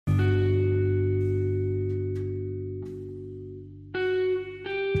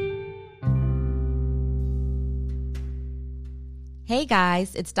Hey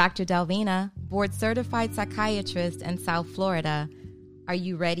guys, it's Dr. Delvina, board certified psychiatrist in South Florida. Are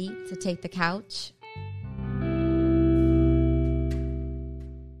you ready to take the couch?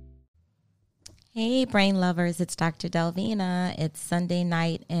 Hey brain lovers, it's Dr. Delvina. It's Sunday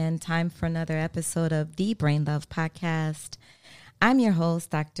night and time for another episode of the Brain Love Podcast. I'm your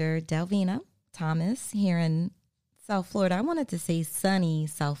host, Dr. Delvina Thomas, here in South Florida. I wanted to say sunny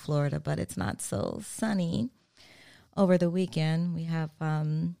South Florida, but it's not so sunny. Over the weekend, we have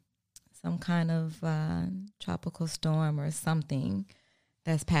some kind of tropical storm or something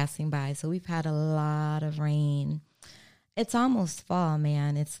that's passing by. So we've had a lot of rain. It's almost fall,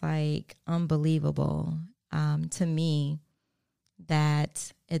 man. It's like unbelievable to me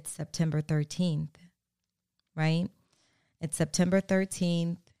that it's September 13th, right? It's September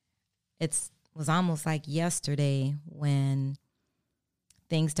 13th. It was almost like yesterday when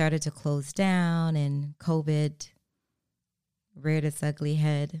things started to close down and COVID reared its ugly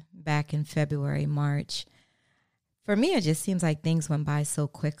head back in February, March. For me, it just seems like things went by so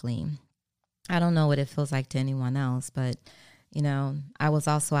quickly. I don't know what it feels like to anyone else, but, you know, I was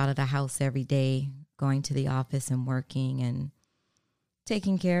also out of the house every day, going to the office and working and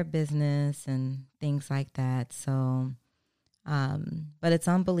taking care of business and things like that. So, but it's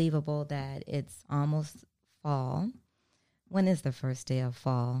unbelievable that it's almost fall. When is the first day of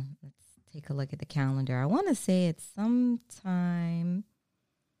fall? Let's take a look at the calendar. I want to say it's sometime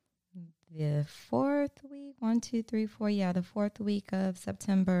the fourth week, 1, 2, 3, 4. Yeah, the fourth week of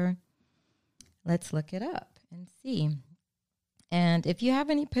September. Let's look it up and see. And if you have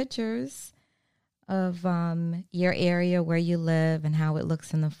any pictures of your area where you live and how it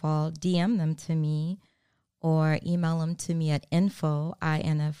looks in the fall, DM them to me or email them to me at info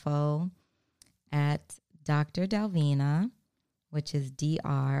at Dr. Delvina, which is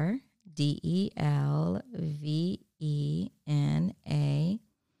DrDelvena,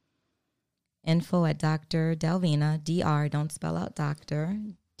 info at Dr. Delvena, DR, don't spell out doctor,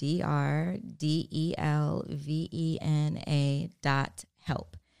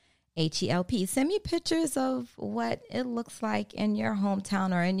 DrDelvena.help, HELP. Send me pictures of what it looks like in your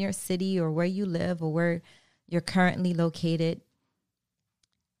hometown or in your city or where you live or where you're currently located.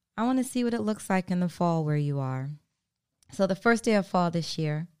 I want to see what it looks like in the fall where you are. So the first day of fall this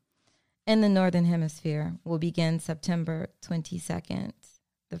year in the Northern Hemisphere will begin September 22nd.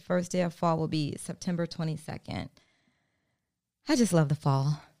 The first day of fall will be September 22nd. I just love the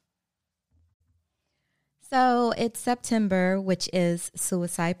fall. So it's September, which is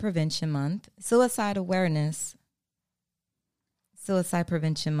Suicide Prevention Month, Suicide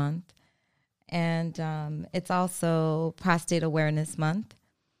Prevention Month, and it's also Prostate Awareness Month.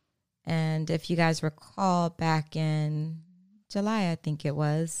 And if you guys recall, back in July, I think it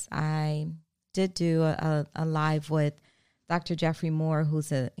was, I did do a live with Dr. Jeffrey Moore,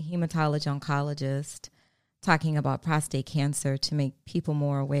 who's a hematology oncologist, talking about prostate cancer to make people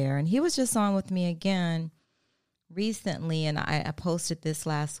more aware. And he was just on with me again recently, and I posted this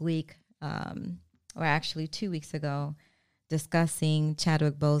last week, or actually 2 weeks ago, discussing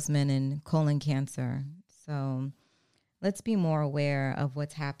Chadwick Boseman and colon cancer. So let's be more aware of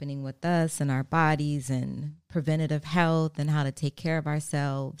what's happening with us and our bodies and preventative health and how to take care of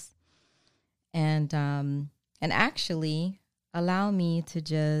ourselves. And actually allow me to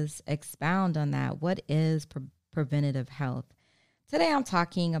just expound on that. What is preventative health? Today I'm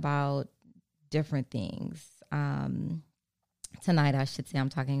talking about different things. Tonight, I should say, I'm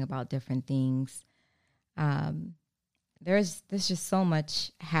talking about different things. There's just so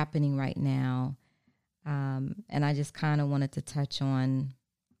much happening right now. And I just kind of wanted to touch on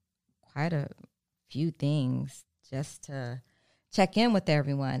quite a few things just to check in with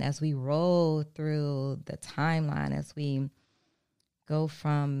everyone as we roll through the timeline, as we go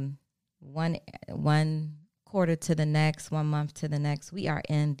from one quarter to the next, 1 month to the next. We are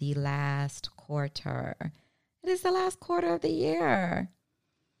in the last quarter. It is the last quarter of the year.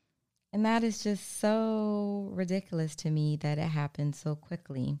 And that is just so ridiculous to me that it happened so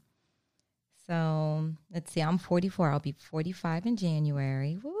quickly. So let's see, I'm 44. I'll be 45 in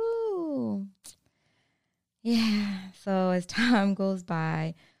January. Woo! Yeah. So as time goes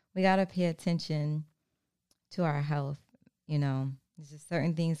by, we got to pay attention to our health. You know, there's just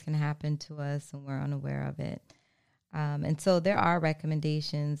certain things can happen to us and we're unaware of it. And so there are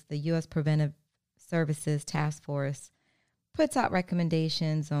recommendations. The U.S. Preventive Services Task Force puts out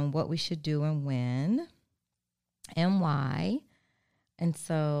recommendations on what we should do and when and why. And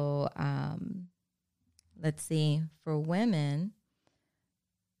so let's see, for women,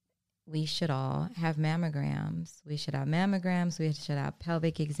 we should all have mammograms. We should have mammograms. We should have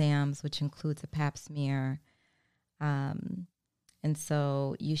pelvic exams, which includes a pap smear. And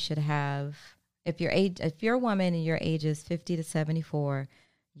so you should have, if you're a woman and your age is 50 to 74,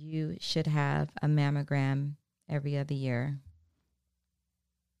 you should have a mammogram every other year.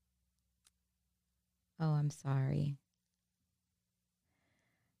 Oh, I'm sorry.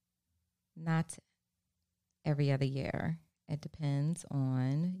 Not every other year. It depends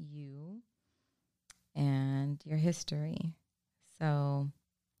on you and your history. So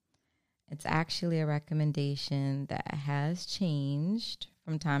it's actually a recommendation that has changed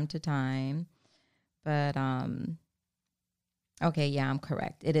from time to time. But, okay, yeah, I'm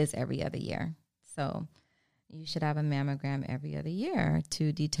correct. It is every other year. So you should have a mammogram every other year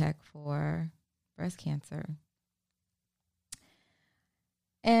to detect for breast cancer.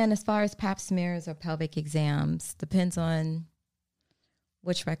 And as far as pap smears or pelvic exams, depends on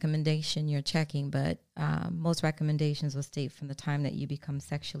which recommendation you're checking, but most recommendations will state from the time that you become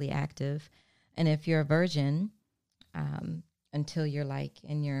sexually active. And if you're a virgin, until you're like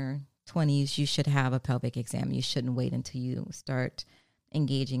in your 20s, you should have a pelvic exam. You shouldn't wait until you start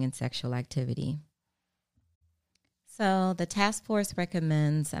engaging in sexual activity. So the task force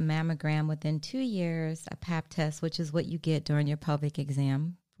recommends a mammogram within 2 years, a pap test, which is what you get during your pelvic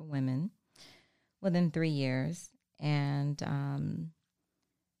exam for women, within 3 years. And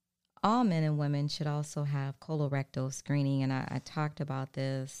all men and women should also have colorectal screening. And I talked about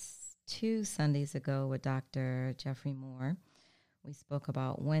this 2 Sundays ago with Dr. Jeffrey Moore. We spoke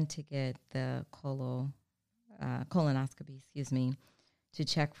about when to get the colonoscopy, to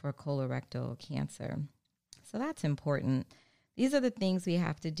check for colorectal cancer. So that's important. These are the things we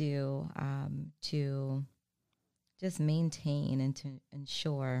have to do to just maintain and to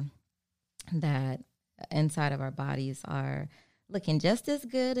ensure that inside of our bodies are looking just as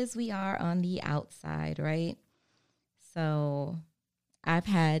good as we are on the outside, right? So I've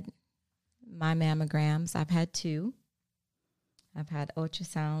had my mammograms. I've had 2. I've had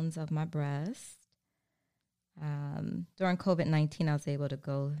ultrasounds of my breast. During COVID-19, I was able to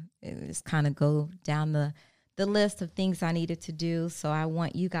go down the list of things I needed to do. So I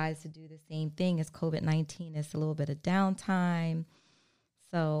want you guys to do the same thing as COVID-19. It's a little bit of downtime.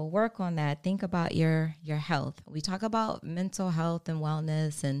 So work on that. Think about your health. We talk about mental health and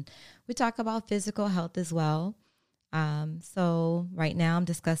wellness, and we talk about physical health as well. So right now I'm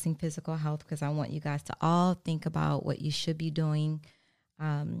discussing physical health because I want you guys to all think about what you should be doing.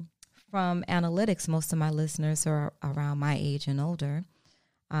 From analytics, most of my listeners are around my age and older.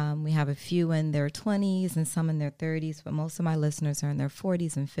 We have a few in their 20s and some in their 30s, but most of my listeners are in their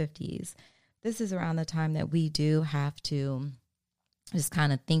 40s and 50s. This is around the time that we do have to just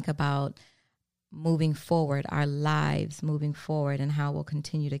kind of think about moving forward, our lives moving forward, and how we'll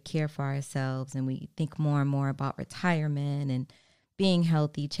continue to care for ourselves. And we think more and more about retirement and being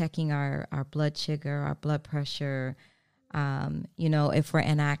healthy, checking our blood sugar, our blood pressure. If we're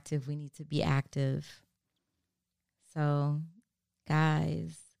inactive, we need to be active. So,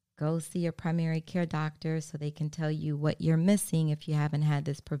 guys, go see your primary care doctor so they can tell you what you're missing if you haven't had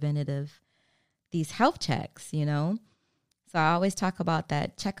these health checks, So I always talk about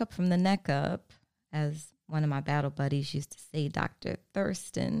that checkup from the neck up, as one of my battle buddies used to say, Dr.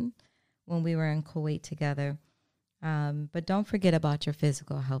 Thurston, when we were in Kuwait together. But don't forget about your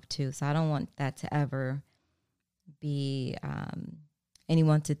physical health too. So I don't want that to ever be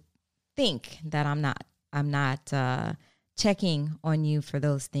anyone to think that I'm not checking on you for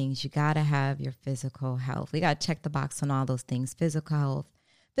those things. You got to have your physical health. We got to check the box on all those things: physical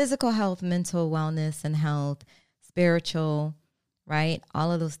health, mental wellness and health, spiritual, right?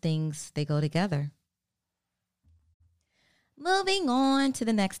 All of those things, they go together. Moving on to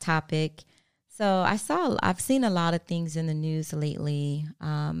the next topic. So I've seen a lot of things in the news lately.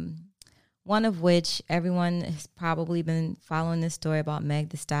 One of which everyone has probably been following this story about Meg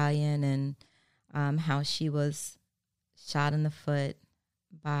Thee Stallion and how she was shot in the foot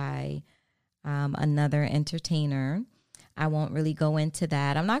by another entertainer. I won't really go into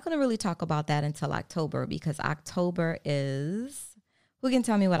that. I'm not going to really talk about that until October, because October is, who can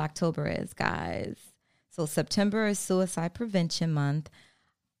tell me what October is, guys? So September is Suicide Prevention Month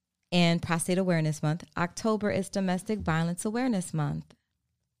and Prostate Awareness Month. October is Domestic Violence Awareness Month.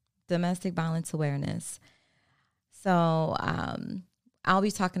 Domestic violence awareness. So I'll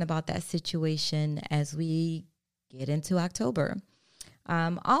be talking about that situation as we get into October.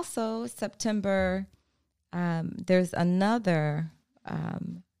 Also, September, there's another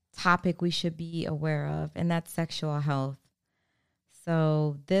topic we should be aware of, and that's sexual health.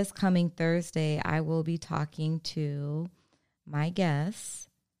 So this coming Thursday, I will be talking to my guest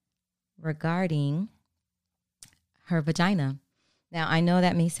regarding her vagina. Now, I know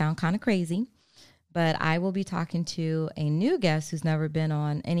that may sound kind of crazy, But I will be talking to a new guest who's never been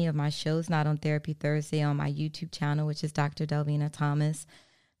on any of my shows, not on Therapy Thursday on my YouTube channel, which is Dr. Delvina Thomas,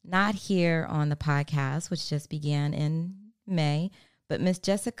 not here on the podcast, which just began in May. But Miss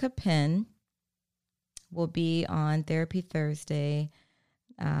Jessica Penn will be on Therapy Thursday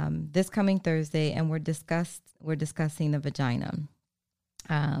this coming Thursday, and we're discussing the vagina.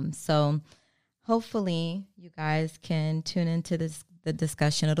 So hopefully you guys can tune into the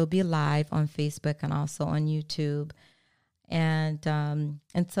discussion. It'll be live on Facebook and also on YouTube. And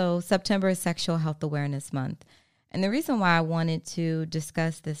so September is Sexual Health Awareness Month. And the reason why I wanted to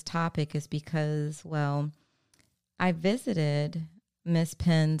discuss this topic is because, well, I visited Miss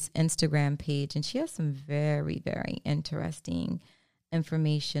Penn's Instagram page, and she has some very, very interesting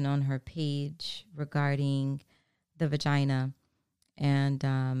information on her page regarding the vagina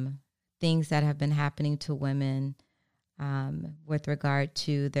and things that have been happening to women with regard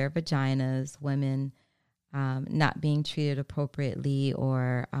to their vaginas, women not being treated appropriately,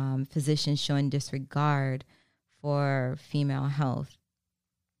 or physicians showing disregard for female health.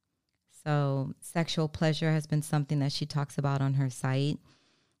 So sexual pleasure has been something that she talks about on her site.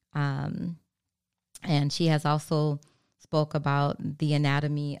 And she has also spoke about the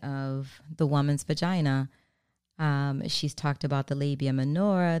anatomy of the woman's vagina. She's talked about the labia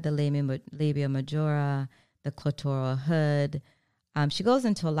minora, the labia majora, the clitoral hood. She goes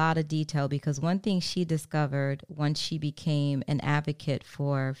into a lot of detail because one thing she discovered once she became an advocate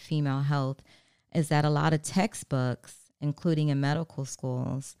for female health is that a lot of textbooks, including in medical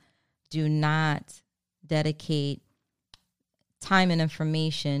schools, do not dedicate time and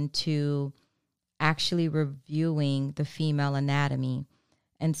information to actually reviewing the female anatomy.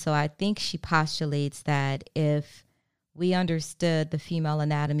 And so I think she postulates that if we understood the female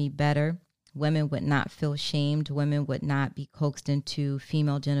anatomy better, women would not feel shamed. Women would not be coaxed into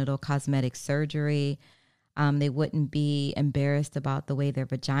female genital cosmetic surgery. They wouldn't be embarrassed about the way their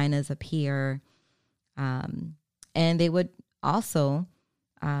vaginas appear. And they would also,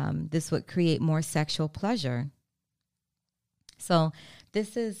 this would create more sexual pleasure. So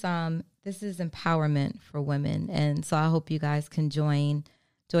this is empowerment for women. And so I hope you guys can join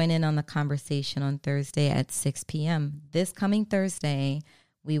in on the conversation on Thursday at 6 p.m. This coming Thursday,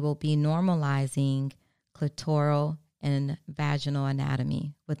 we will be normalizing clitoral and vaginal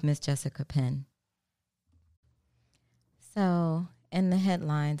anatomy with Miss Jessica Penn. So in the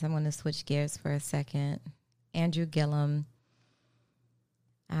headlines, I'm going to switch gears for a second. Andrew Gillum,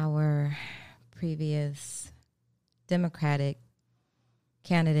 our previous Democratic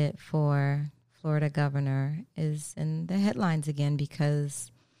candidate for Florida governor, is in the headlines again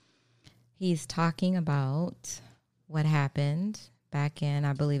because he's talking about what happened back in,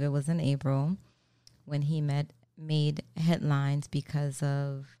 I believe it was in April, when he made headlines because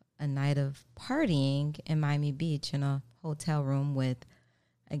of a night of partying in Miami Beach in a hotel room with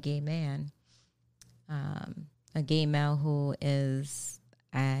a gay man. A gay male who is,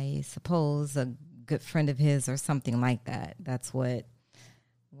 I suppose, a good friend of his or something like that. That's what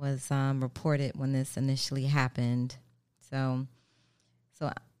was reported when this initially happened. So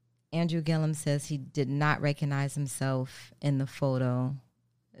Andrew Gillum says he did not recognize himself in the photo.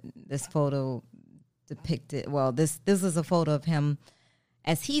 This photo depicted, well, this is a photo of him,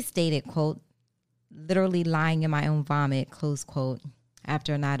 as he stated, quote, literally lying in my own vomit, close quote,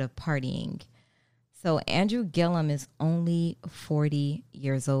 after a night of partying. So Andrew Gillum is only 40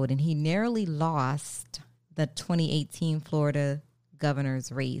 years old, and he narrowly lost the 2018 Florida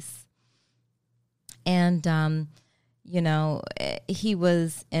governor's race. And, he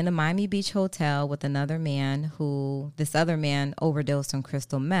was in a Miami Beach hotel with another man this other man overdosed on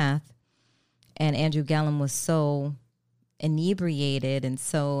crystal meth. And Andrew Gillum was so inebriated and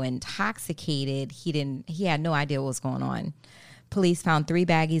so intoxicated, he had no idea what was going on. Police found 3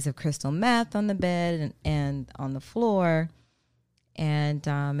 baggies of crystal meth on the bed and on the floor. And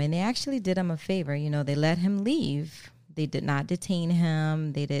they actually did him a favor. They let him leave. They did not detain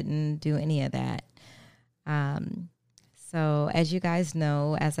him. They didn't do any of that. So as you guys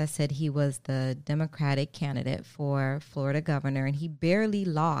know, as I said, he was the Democratic candidate for Florida governor, and he barely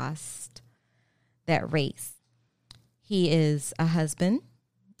lost that race. He is a husband.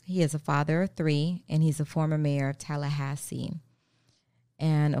 He is a father of 3, and he's a former mayor of Tallahassee.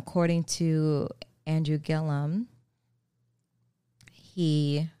 And according to Andrew Gillum,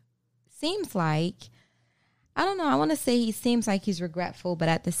 he seems like, I don't know, I want to say he seems like he's regretful, but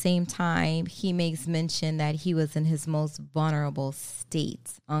at the same time, he makes mention that he was in his most vulnerable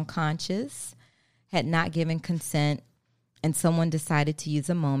state, unconscious, had not given consent, and someone decided to use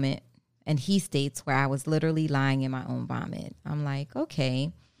a moment. And he states, where I was literally lying in my own vomit. I'm like,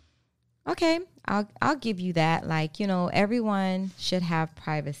 okay. I'll give you that. Like, everyone should have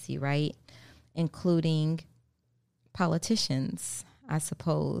privacy, right? Including politicians, I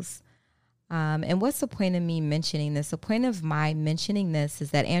suppose. And what's the point of me mentioning this? The point of my mentioning this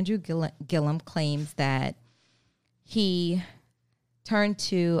is that Andrew Gillum claims that he turned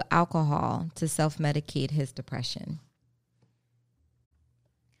to alcohol to self-medicate his depression.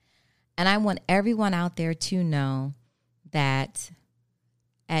 And I want everyone out there to know that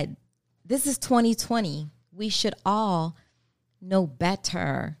this is 2020. We should all know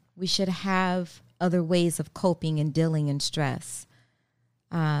better. We should have other ways of coping and dealing in stress.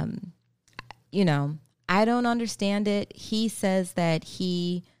 I don't understand it. He says that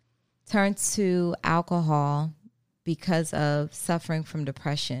he turned to alcohol because of suffering from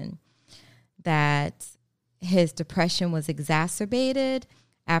depression, that his depression was exacerbated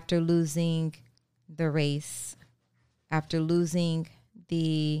after losing the race, after losing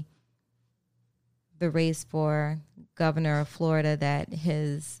the race for governor of Florida, that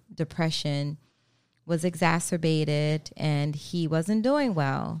his depression was exacerbated and he wasn't doing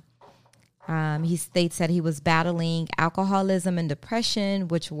well. He states that he was battling alcoholism and depression,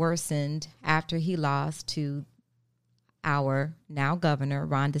 which worsened after he lost to our now governor,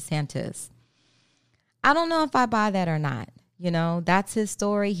 Ron DeSantis. I don't know if I buy that or not. That's his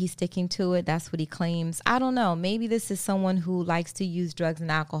story. He's sticking to it. That's what he claims. I don't know. Maybe this is someone who likes to use drugs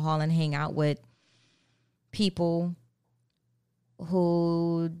and alcohol and hang out with people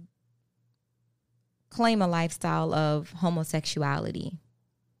who claim a lifestyle of homosexuality.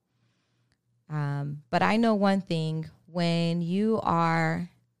 But I know one thing: when you are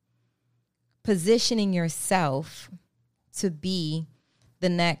positioning yourself to be the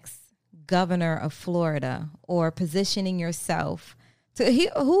next governor of Florida, or positioning yourself to,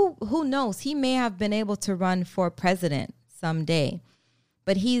 who knows, he may have been able to run for president someday,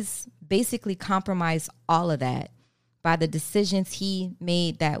 but he's basically compromised all of that by the decisions he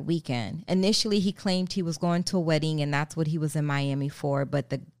made that weekend. Initially, he claimed he was going to a wedding and that's what he was in Miami for, but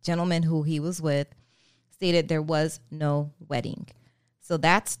the gentleman who he was with stated there was no wedding. So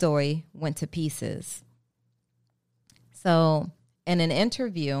that story went to pieces. So in an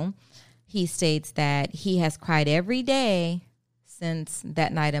interview, he states that he has cried every day since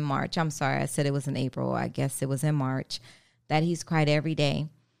that night in March. I'm sorry, I said it was in April. I guess it was in March. That he's cried every day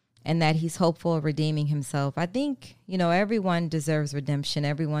and that he's hopeful of redeeming himself. I think, everyone deserves redemption.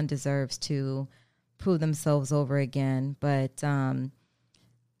 Everyone deserves to prove themselves over again. But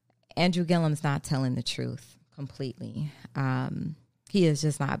Andrew Gillum's not telling the truth completely. He is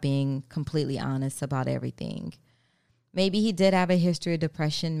just not being completely honest about everything. Maybe he did have a history of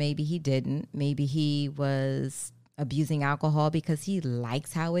depression. Maybe he didn't. Maybe he was abusing alcohol because he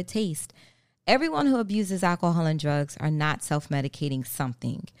likes how it tastes. Everyone who abuses alcohol and drugs are not self-medicating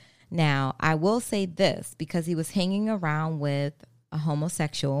something. Now, I will say this, because he was hanging around with a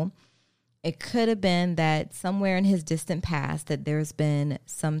homosexual, it could have been that somewhere in his distant past that there's been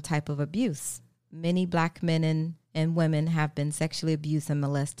some type of abuse. Many Black men and women have been sexually abused and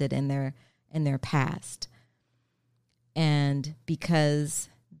molested in their past. And because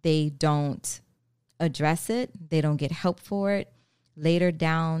they don't address it, they don't get help for it, later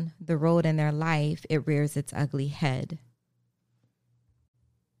down the road in their life, it rears its ugly head.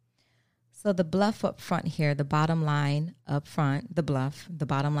 So the bluff up front here, the bottom line up front, the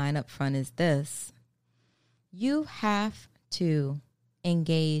bottom line up front is this: you have to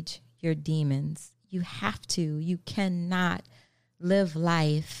engage your demons. You have to. You cannot live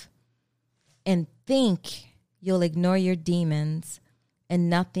life and think you'll ignore your demons and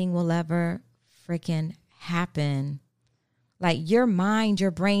nothing will ever freaking happen. Like, your mind,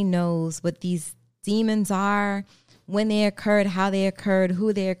 your brain knows what these demons are, when they occurred, how they occurred,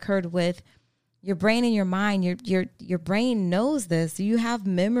 who they occurred with. Your brain and your mind, your brain knows this. You have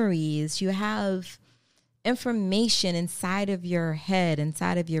memories. You have information inside of your head,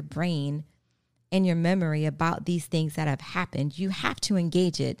 inside of your brain and your memory about these things that have happened. You have to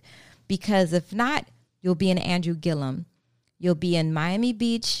engage it, because if not, you'll be an Andrew Gillum. You'll be in Miami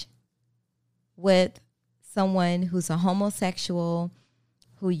Beach with someone who's a homosexual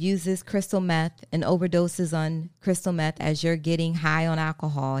who uses crystal meth and overdoses on crystal meth as you're getting high on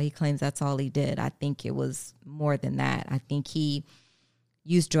alcohol. He claims that's all he did. I think it was more than that. I think he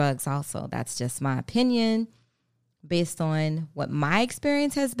used drugs also. That's just my opinion. Based on what my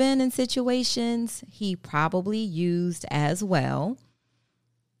experience has been in situations, he probably used as well.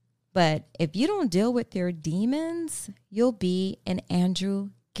 But if you don't deal with your demons, you'll be an Andrew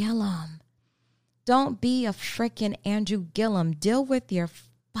Gillum. Don't be a freaking Andrew Gillum. Deal with your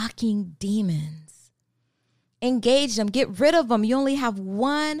engage them. Get rid of them. You only have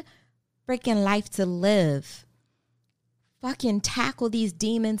one freaking life to live. Fucking tackle these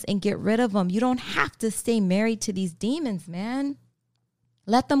demons and get rid of them. You don't have to stay married to these demons, man.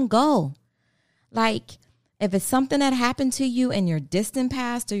 Let them go. Like, if it's something that happened to you in your distant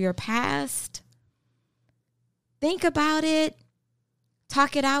past or your past, think about it.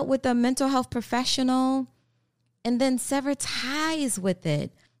 Talk it out with a mental health professional and then sever ties with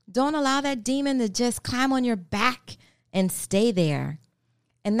it. Don't allow that demon to just climb on your back and stay there.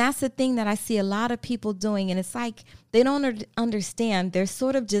 And that's the thing that I see a lot of people doing. And it's like they don't understand. They're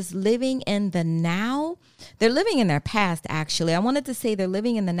sort of just living in the now. They're living in their past, actually. I wanted to say they're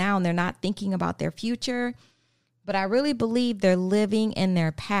living in the now and they're not thinking about their future. But I really believe they're living in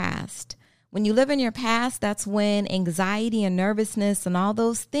their past. When you live in your past, that's when anxiety and nervousness and all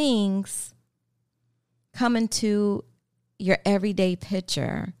those things come into your everyday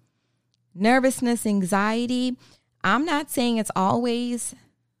picture. Nervousness, anxiety, I'm not saying it's always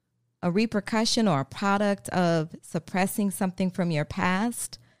a repercussion or a product of suppressing something from your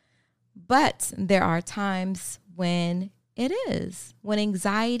past, but there are times when it is, when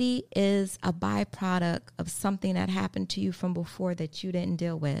anxiety is a byproduct of something that happened to you from before that you didn't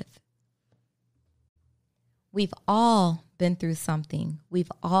deal with. We've all been through something.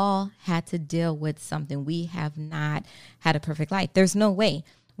 We've all had to deal with something. We have not had a perfect life. There's no way.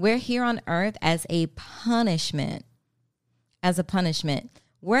 We're here on earth as a punishment.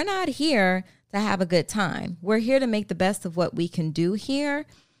 We're not here to have a good time. We're here to make the best of what we can do here.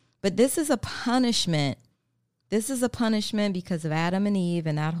 But this is a punishment. This is a punishment because of Adam and Eve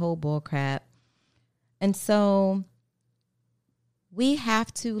and that whole bull crap. And so we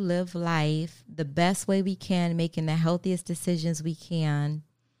have to live life the best way we can, making the healthiest decisions we can,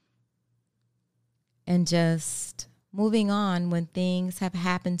 and just moving on when things have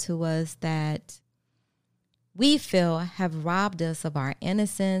happened to us that we feel have robbed us of our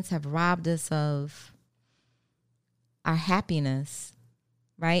innocence, have robbed us of our happiness,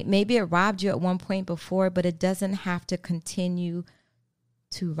 right? Maybe it robbed you at one point before, but it doesn't have to continue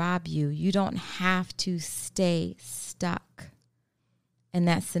to rob you. You don't have to stay stuck in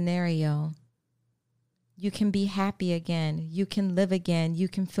that scenario. You can be happy again. You can live again. You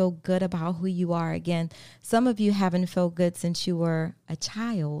can feel good about who you are again. Some of you haven't felt good since you were a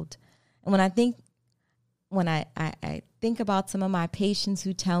child. And when I think about some of my patients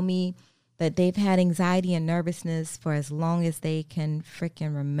who tell me that they've had anxiety and nervousness for as long as they can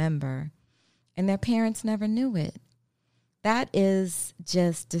freaking remember, and their parents never knew it. That is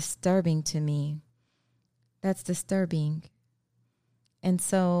just disturbing to me. That's disturbing. And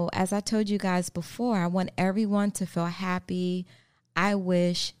so, as I told you guys before, I want everyone to feel happy. I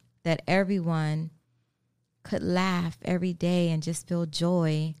wish that everyone could laugh every day and just feel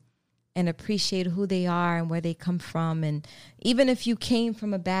joy and appreciate who they are and where they come from. And even if you came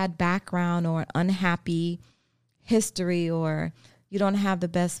from a bad background or an unhappy history, or you don't have the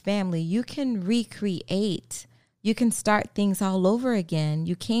best family, you can recreate. You can start things all over again.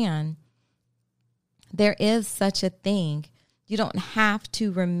 You can. There is such a thing. You don't have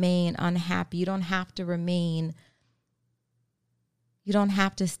to remain unhappy. You don't have to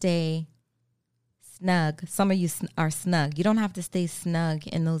stay snug. Some of you are snug. You don't have to stay snug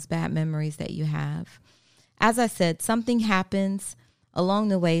in those bad memories that you have. As I said, something happens along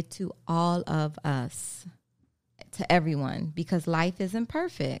the way to all of us, to everyone, because life isn't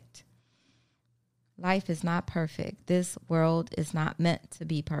perfect. Life is not perfect. This world is not meant to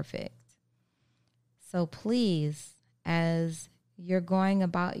be perfect. So please, as you're going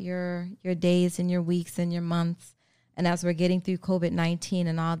about your days and your weeks and your months, and as we're getting through COVID-19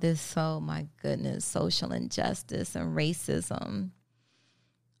 and all this, oh my goodness, social injustice and racism,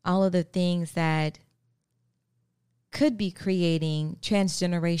 all of the things that could be creating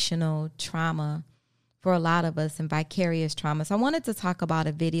transgenerational trauma for a lot of us and vicarious trauma. So I wanted to talk about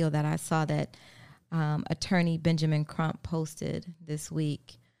a video that I saw that attorney Benjamin Crump posted this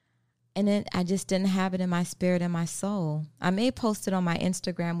week. And I just didn't have it in my spirit and my soul. I may post it on my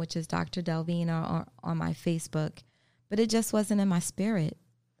Instagram, which is Dr. Delvina, or on my Facebook, but it just wasn't in my spirit.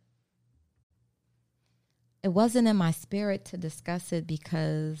 It wasn't in my spirit to discuss it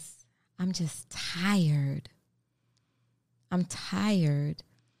because I'm just tired. I'm tired.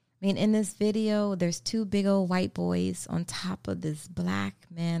 I mean, in this video, there's two big old white boys on top of this black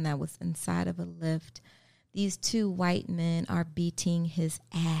man that was inside of a lift. These two white men are beating his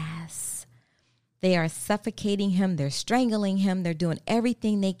ass. They are suffocating him. They're strangling him. They're doing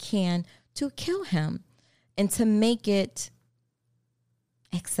everything they can to kill him and to make it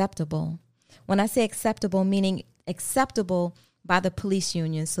acceptable. When I say acceptable, meaning acceptable by the police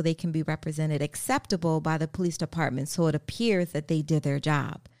union so they can be represented, acceptable by the police department so it appears that they did their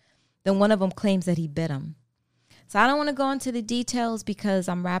job. Then one of them claims that he bit him. So I don't want to go into the details because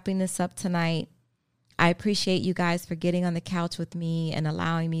I'm wrapping this up tonight. I appreciate you guys for getting on the couch with me and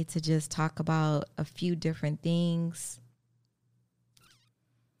allowing me to just talk about a few different things.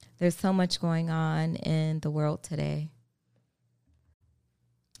 There's so much going on in the world today.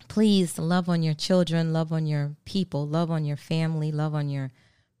 Please love on your children, love on your people, love on your family, love on your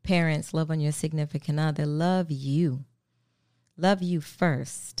parents, love on your significant other. Love you. Love you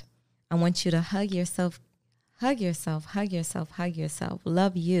first. I want you to hug yourself, hug yourself, hug yourself, hug yourself.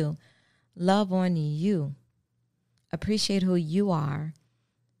 Love you. Love on you. Appreciate who you are.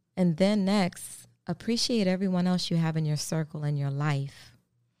 And then next, appreciate everyone else you have in your circle in your life.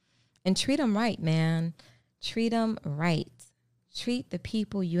 And treat them right, man. Treat them right. Treat the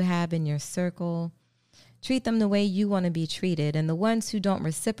people you have in your circle. Treat them the way you want to be treated. And the ones who don't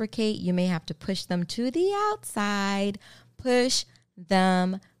reciprocate, you may have to push them to the outside. Push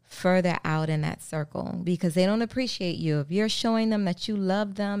them further out in that circle because they don't appreciate you. If you're showing them that you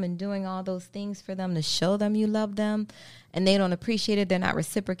love them and doing all those things for them to show them you love them and they don't appreciate it, they're not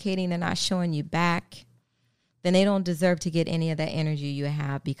reciprocating, they're not showing you back, then they don't deserve to get any of that energy you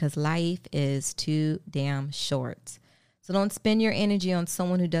have because life is too damn short. So don't spend your energy on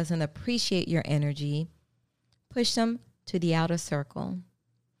someone who doesn't appreciate your energy. Push them to the outer circle.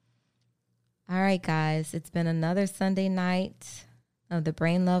 All right, guys, it's been another Sunday night of the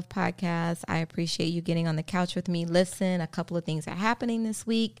Brain Love Podcast. I appreciate you getting on the couch with me. Listen, a couple of things are happening this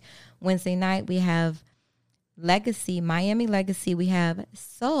week. Wednesday night, we have Legacy, Miami Legacy. We have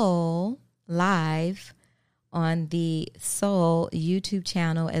Soul live on the Soul YouTube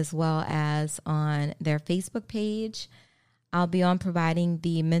channel as well as on their Facebook page. I'll be on providing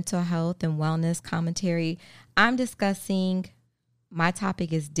the mental health and wellness commentary. I'm discussing, my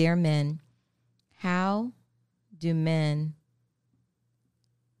topic is Dear Men. How do men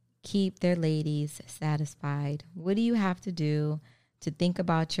keep their ladies satisfied? What do you have to do to think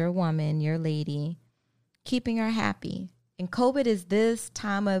about your woman, your lady, keeping her happy? And COVID is this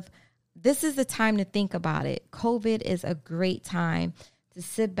is the time to think about it. COVID is a great time to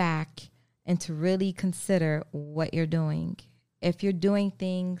sit back and to really consider what you're doing. If you're doing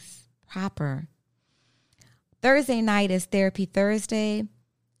things proper. Thursday night is Therapy Thursday.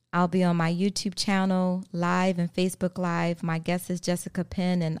 I'll be on my YouTube channel live and Facebook Live. My guest is Jessica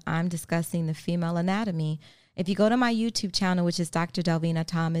Penn, and I'm discussing the female anatomy. If you go to my YouTube channel, which is Dr. Delvina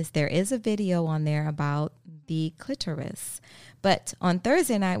Thomas, there is a video on there about the clitoris. But on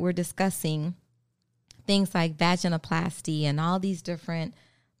Thursday night, we're discussing things like vaginoplasty and all these different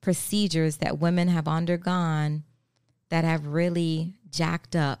procedures that women have undergone that have really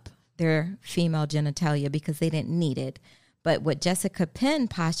jacked up their female genitalia because they didn't need it. But what Jessica Penn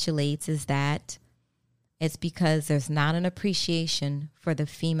postulates is that it's because there's not an appreciation for the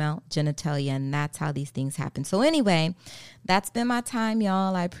female genitalia, and that's how these things happen. So anyway, that's been my time,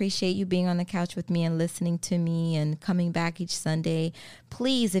 y'all. I appreciate you being on the couch with me and listening to me and coming back each Sunday.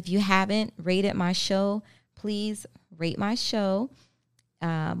 Please, if you haven't rated my show, please rate my show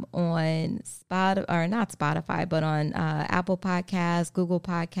on not Spotify, but on Apple Podcasts, Google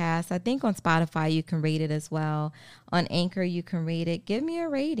Podcasts. I think on Spotify you can rate it as well. On Anchor you can rate it. Give me a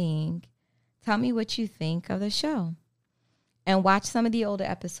rating. Tell me what you think of the show. And watch some of the older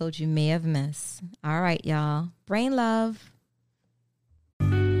episodes you may have missed. All right, y'all. Brain love.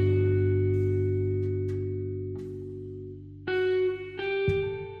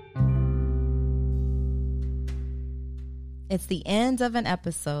 It's the end of an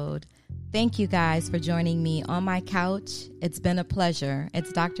episode. Thank you guys for joining me on my couch. It's been a pleasure.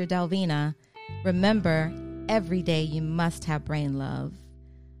 It's Dr. Delvina. Remember, every day you must have brain love.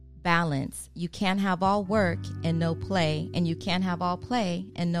 Balance. You can't have all work and no play, and you can't have all play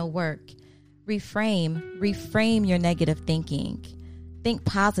and no work. Reframe your negative thinking. Think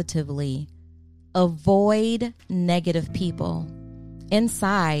positively. Avoid negative people.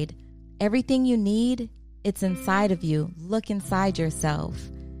 Inside, everything you need, it's inside of you. Look inside yourself.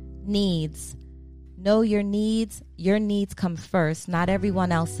 Needs. Know your needs. Your needs come first, not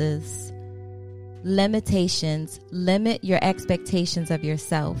everyone else's. Limitations. Limit your expectations of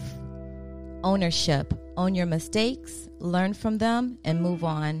yourself. Ownership. Own your mistakes, learn from them, and move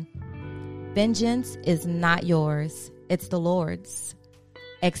on. Vengeance is not yours. It's the Lord's.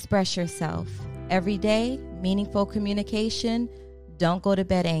 Express yourself. Every day, meaningful communication. Don't go to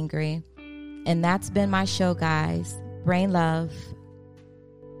bed angry. And that's been my show, guys. Brain love.